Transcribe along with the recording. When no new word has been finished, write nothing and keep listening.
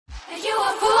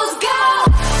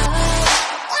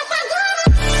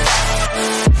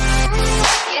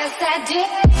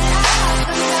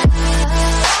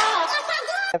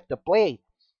to play.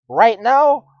 Right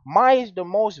now, Mai is the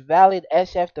most valid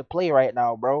SF to play right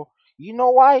now, bro. You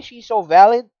know why she's so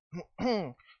valid?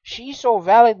 She's so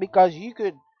valid because you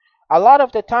could. A lot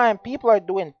of the time, people are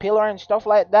doing pillar and stuff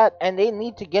like that, and they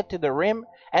need to get to the rim,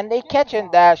 and they catch and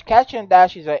dash. Catch and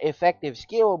dash is an effective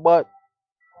skill, but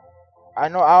I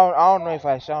don't know if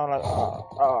I sound like.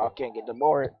 Oh, I can't get the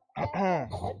board.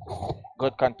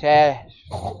 Good contest.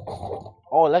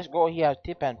 Oh, let's go. He has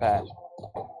tip and pass.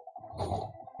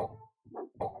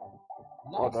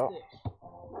 Hold up.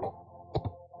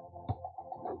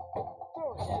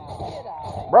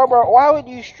 Bro, why would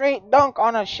you straight dunk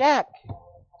on a shack?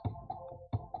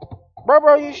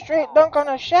 Bro, you straight dunk on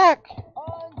a shack.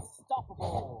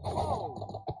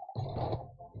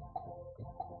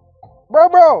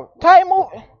 Bro, time move.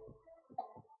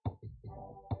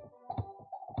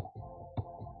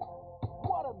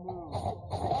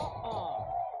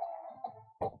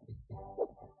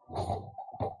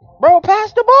 Bro,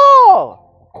 pass the ball.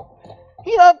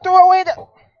 He done threw away the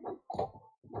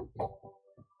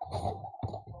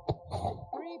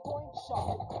 3-point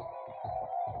shot.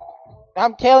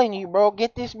 I'm telling you, bro,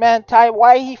 get this man Ty.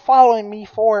 Why he following me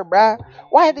for, bruh?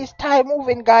 Why this Ty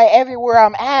moving guy everywhere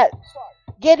I'm at?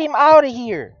 Get him out of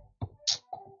here.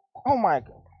 Oh my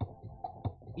god.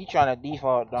 He trying to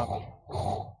default dunk.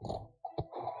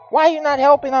 Why you not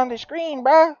helping on the screen,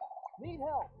 bruh? Need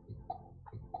help.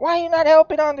 Why you not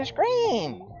helping on the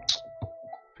screen?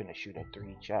 Finna shoot a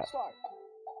 3 shot.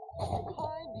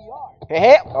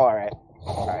 Hey. Alright.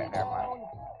 Alright, never mind.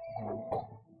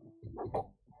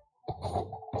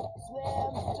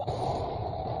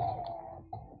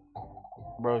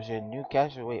 Bro said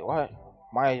Newcastle. Wait, what?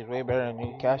 Maya is way better than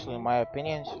Newcastle in my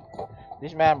opinions.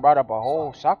 This man brought up a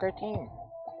whole soccer team.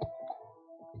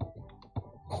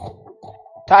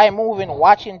 Ty moving,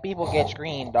 watching people get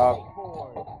screened, dog.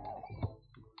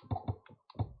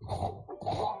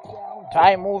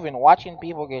 Ty moving, watching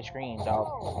people get screened, dog.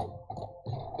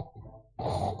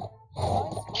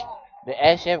 The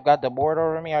SF got the board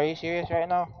over me. Are you serious right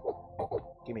now?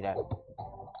 Give me that.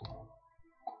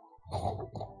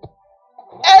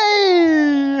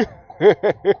 Hey!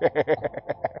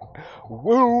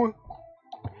 Woo!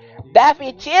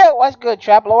 Daffy, chill. What's good,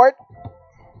 Trap Lord?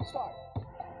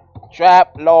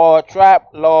 Trap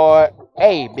Lord.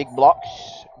 Hey, big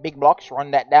blocks.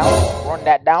 Run that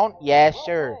down. Yes,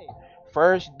 sir.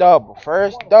 First dub.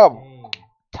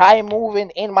 Time moving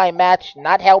in my match,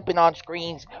 not helping on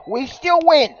screens. We still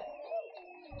win.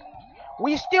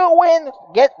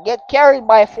 Get carried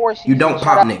by 4 seasons. You don't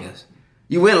pop niggas.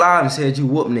 You went live and said you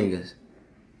whoop niggas.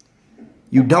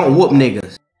 You don't whoop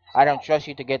niggas. I don't trust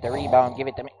you to get the rebound. Give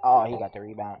it to me. Oh, he got the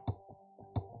rebound.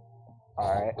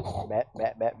 Alright. Bet.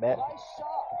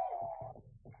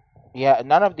 Yeah,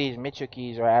 none of these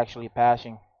Mitsukis are actually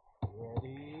passing.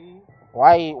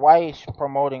 Why is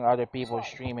promoting other people's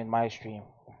stream in my stream?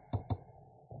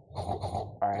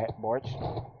 Alright, boards.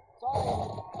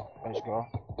 Let's go.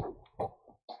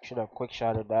 Should have quick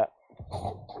shotted that.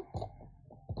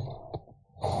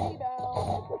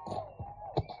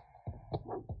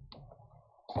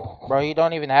 Bro, you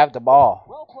don't even have the ball.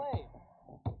 Well played.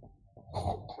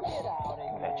 Get out of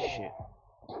here. That shit.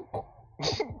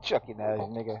 Chucking that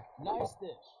nigga. Nice dish.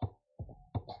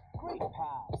 Great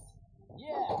pass.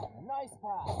 Yeah, nice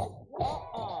pass.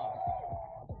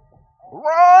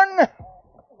 Run!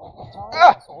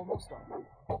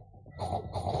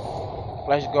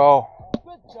 Let's go.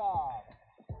 Good job.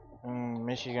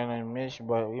 Michigan and Mich,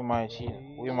 but we might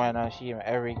not see him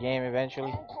every game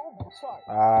eventually.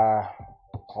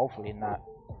 Hopefully not.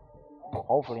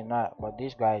 But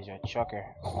this guy's a chucker.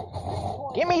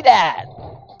 Give me that.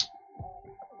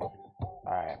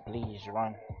 Alright, please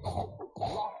run.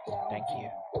 Thank you.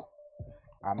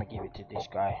 I'm gonna give it to this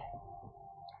guy.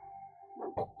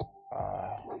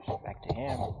 Back to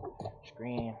him.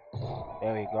 Screen.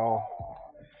 There we go.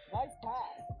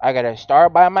 I got a star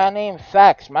by my name.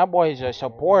 Facts. My boy is a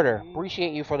supporter.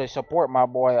 Appreciate you for the support, my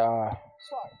boy.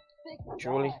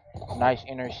 Truly. Nice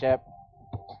intercept.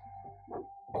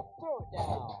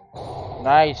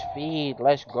 Nice feed.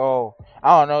 Let's go.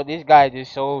 I don't know. This guy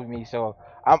just sold me, so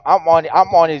I'm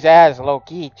on his ass low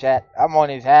key, chat. I'm on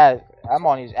his ass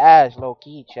low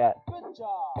key, chat. Good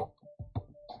job.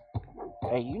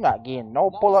 Hey, you not getting no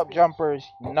pull up jumpers,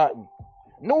 nothing.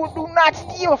 No, do not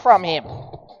steal from him.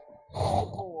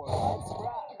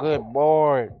 Good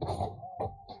board.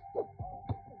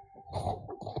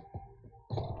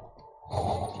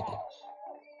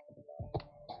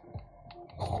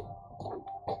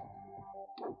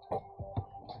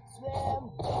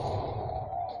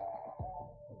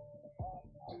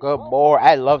 Good boy.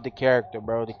 I love the character,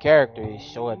 bro. The character is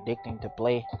so addicting to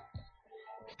play.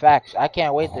 Facts. I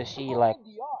can't wait to see like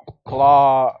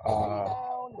Claw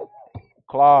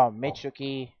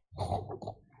Mitsuki,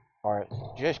 or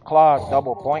just Claw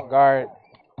double point guard.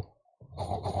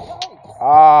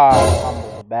 Ah,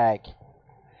 fumbled the bag.